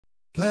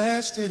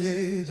Blessed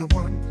is the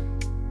one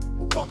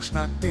who walks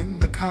not in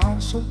the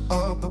counsel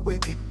of the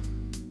wicked,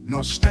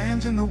 nor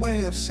stands in the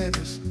way of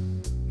sinners,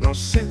 nor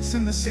sits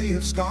in the city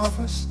of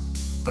scoffers,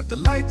 but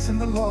delights in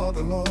the law of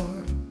the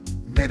Lord,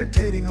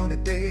 meditating on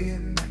it day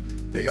and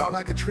night. They are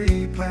like a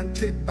tree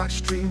planted by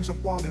streams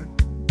of water,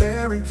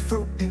 bearing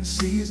fruit in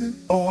season.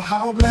 Oh,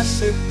 how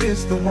blessed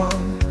is the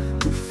one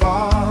who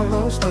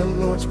follows the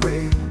Lord's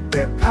way.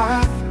 Their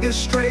path is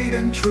straight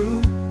and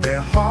true, their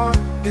heart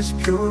is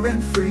pure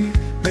and free.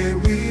 May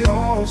we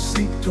all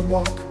seek to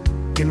walk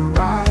in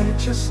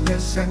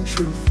righteousness and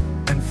truth,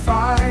 and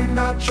find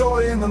our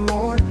joy in the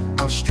Lord,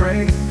 our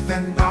strength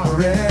and our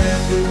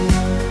refuge.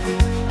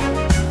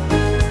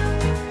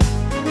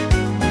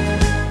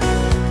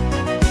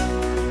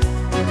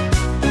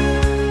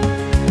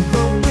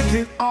 The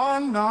wicked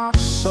are not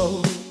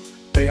so.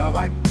 They are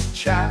like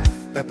chaff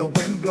that the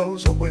wind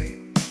blows away.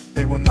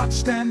 They will not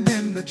stand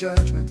in the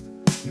judgment,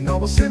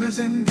 nor sinners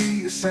in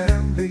the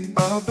assembly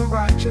of the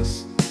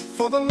righteous.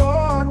 For the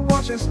Lord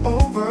watches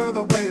over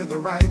the way of the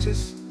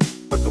righteous,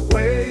 but the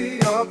way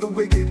of the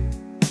wicked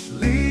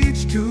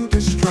leads to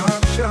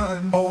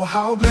destruction. Oh,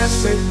 how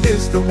blessed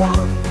is the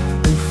one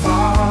who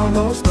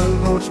follows the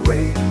Lord's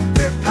way.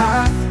 Their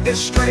path is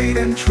straight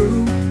and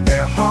true,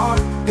 their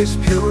heart is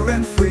pure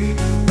and free.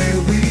 May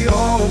we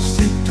all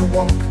seek to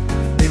walk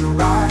in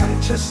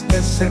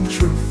righteousness and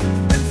truth,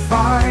 and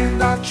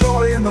find our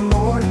joy in the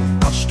Lord,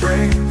 our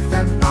strength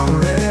and our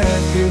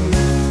refuge.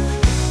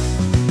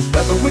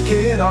 But the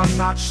wicked are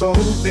not so.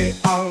 They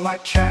are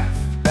like chaff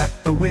that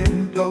the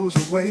wind blows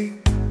away.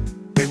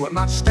 They will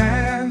not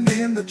stand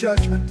in the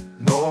judgment,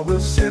 nor will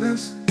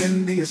sinners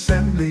in the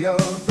assembly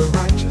of the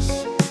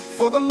righteous.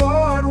 For the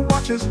Lord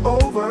watches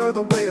over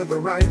the way of the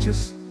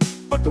righteous,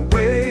 but the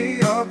way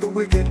of the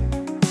wicked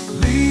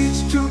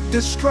leads to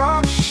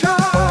destruction.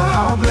 Oh,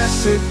 how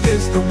blessed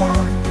is the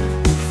one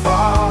who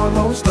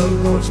follows the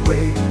Lord's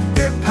way.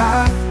 Their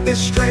path is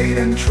straight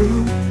and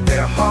true,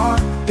 their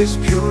heart is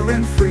pure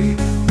and free.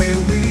 May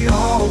we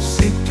all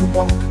seek to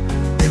walk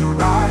in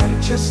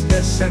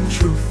righteousness and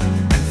truth,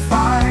 and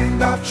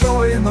find our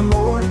joy in the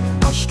Lord,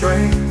 our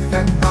strength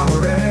and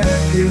our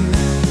refuge.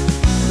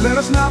 Let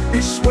us not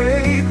be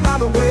swayed by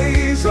the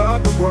ways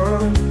of the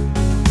world,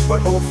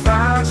 but hold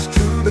fast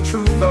to the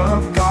truth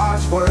of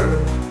God's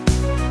word.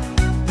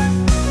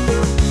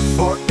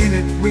 For in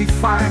it we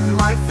find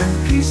life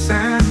and peace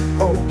and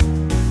hope,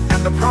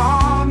 and the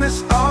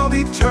promise of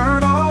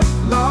eternal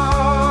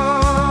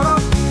love.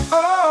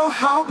 Oh,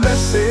 how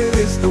blessed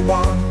is the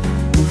one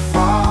who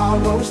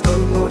follows the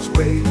Lord's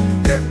way.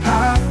 Their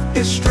path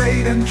is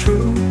straight and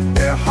true,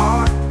 their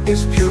heart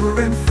is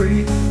pure and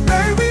free.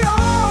 May we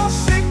all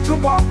seek to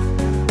walk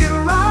in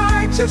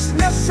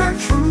righteousness and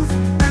truth,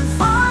 and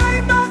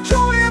find our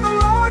joy in the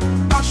Lord,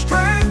 our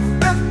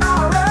strength and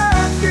our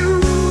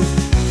refuge.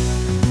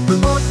 The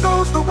Lord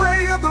knows the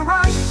way of the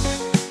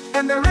righteous,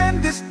 and their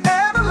end is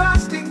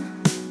everlasting.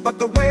 But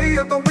the way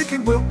of the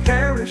wicked will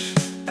perish,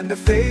 and their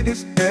fate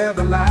is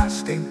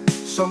everlasting.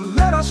 So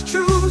let us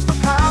choose the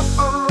path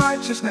of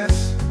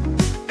righteousness,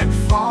 and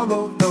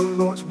follow the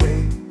Lord's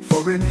way.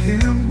 For in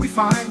Him we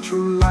find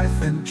true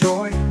life and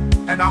joy,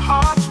 and our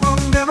hearts will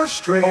never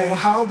stray. Oh,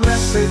 how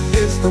blessed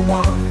is the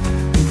one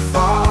who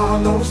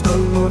follows the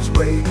Lord's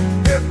way.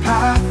 Their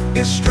path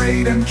is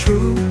straight and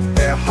true,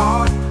 their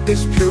heart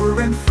is pure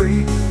and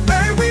free.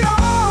 May we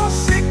all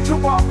seek to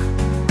walk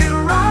in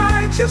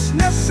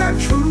righteousness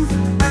and truth,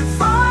 and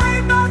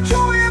find our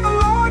joy in the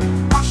Lord,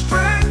 our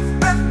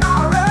strength and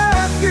our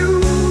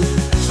refuge.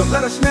 So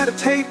let us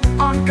meditate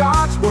on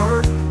God's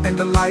word, and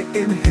delight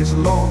in His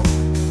law.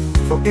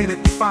 For in it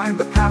we find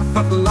the path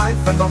of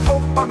life, and the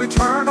hope of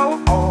eternal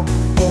awe.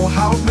 Oh,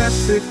 how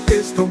blessed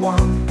is the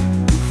one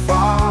who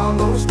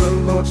follows the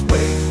Lord's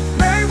way.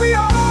 May we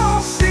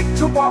all seek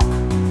to walk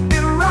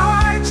in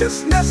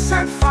righteousness,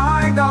 and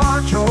find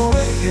our joy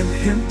in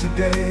Him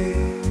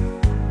today.